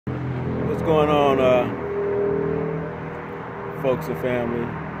What's going on, folks and family?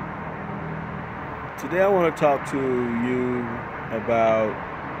 Today I want to talk to you about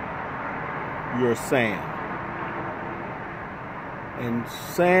your Sam. And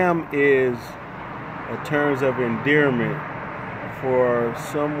Sam is a term of endearment for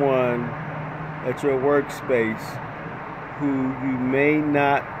someone at your workspace who you may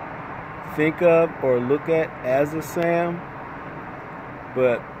not think of or look at as a Sam,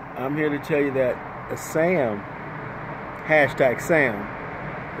 but I'm here to tell you that a Sam, hashtag Sam,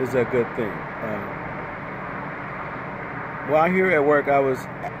 is a good thing. While here at work, I was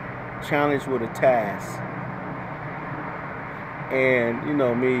challenged with a task. And, you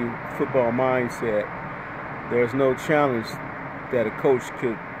know me, football mindset, there's no challenge that a coach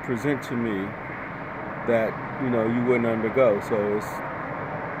could present to me that, you wouldn't undergo. So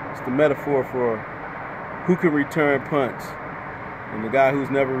it's the metaphor for who can return punts. And the guy who's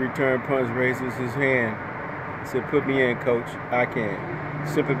never returned punts raises his hand and said, "Put me in, coach, I can,"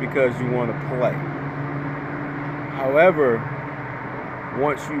 simply because you want to play. However,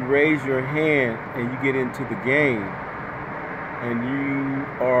 once you raise your hand and you get into the game and you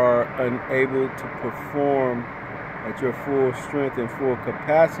are unable to perform at your full strength and full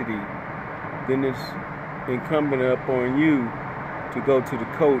capacity, then it's incumbent upon you to go to the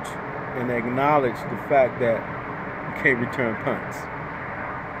coach and acknowledge the fact that you can't return punts.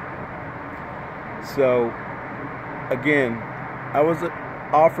 So, again, I was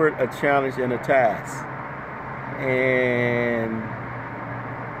offered a challenge and a task, and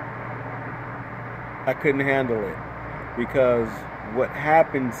I couldn't handle it because what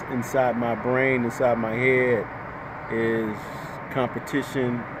happens inside my brain, inside my head, is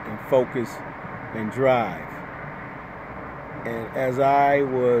competition and focus and drive. And as I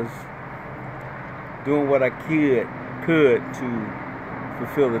was doing what I could to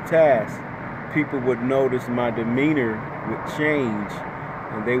fulfill the task, people would notice my demeanor would change,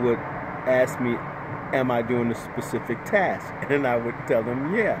 and they would ask me, "Am I doing a specific task?" And I would tell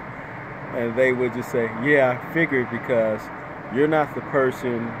them, "Yeah." And they would just say, "Yeah, I figured, because you're not the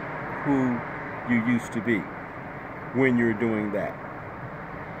person who you used to be when you're doing that."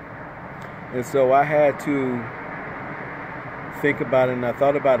 And so I had to think about it, and I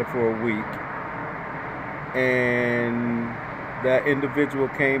thought about it for a week. And that individual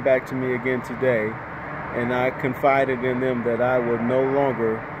came back to me again today, and I confided in them that I would no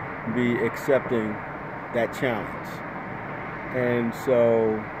longer be accepting that challenge. And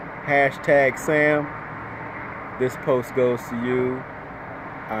so, hashtag Sam, this post goes to you.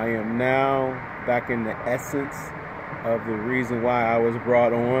 I am now back in the essence of the reason why I was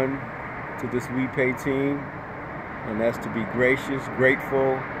brought on to this We Pay team, and that's to be gracious,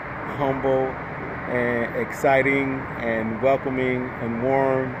 grateful, humble, and exciting, and welcoming, and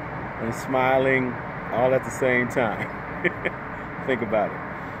warm, and smiling, all at the same time. Think about it.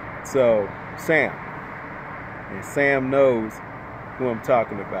 So, Sam. And Sam knows who I'm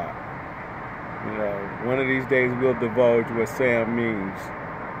talking about. One of these days we'll divulge what Sam means.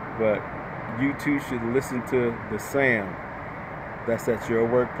 But you too should listen to the Sam that's at your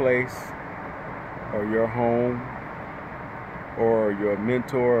workplace, or your home, or your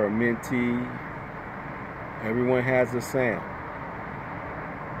mentor or mentee. Everyone has a Sam.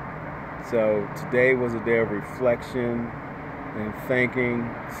 So today was a day of reflection and thanking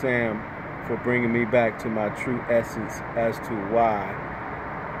Sam for bringing me back to my true essence as to why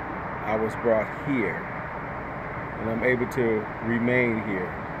I was brought here. And I'm able to remain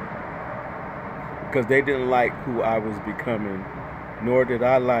here. Because they didn't like who I was becoming, nor did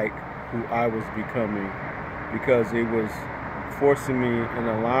I like who I was becoming, because it was forcing me and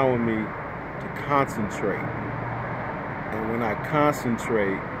allowing me to concentrate. And when I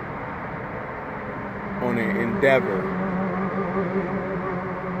concentrate on an endeavor,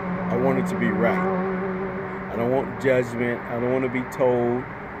 I want it to be right. I don't want judgment. I don't want to be told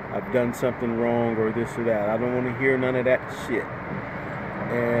I've done something wrong or this or that. I don't want to hear none of that shit.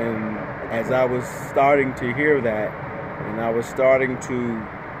 And as I was starting to hear that, and I was starting to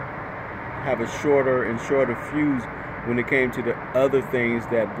have a shorter and shorter fuse when it came to the other things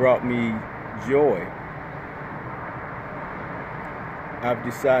that brought me joy, I've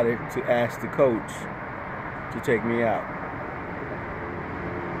decided to ask the coach to take me out,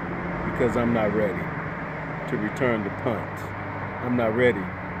 because I'm not ready to return the punt. I'm not ready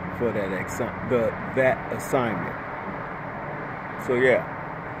for that assignment. So yeah,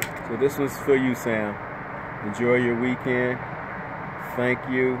 so this was for you, Sam. Enjoy your weekend. Thank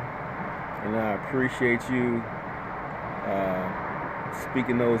you, and I appreciate you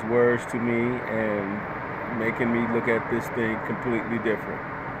speaking those words to me and making me look at this thing completely different.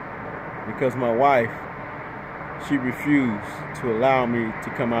 because my wife, she refused to allow me to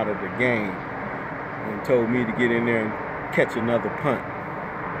come out of the game and told me to get in there and catch another punt.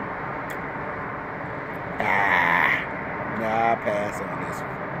 Nah, I pass on this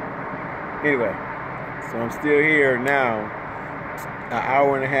one. Anyway, so I'm still here now, an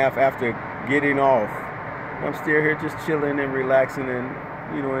hour and a half after getting off. I'm still here just chilling and relaxing and,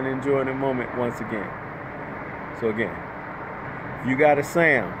 and enjoying the moment once again. So again, if you got a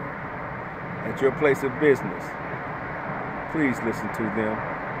Sam at your place of business, please listen to them.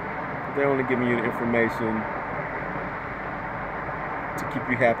 They're only giving you the information to keep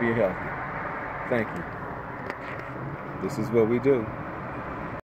you happy and healthy. Thank you. This is what we do.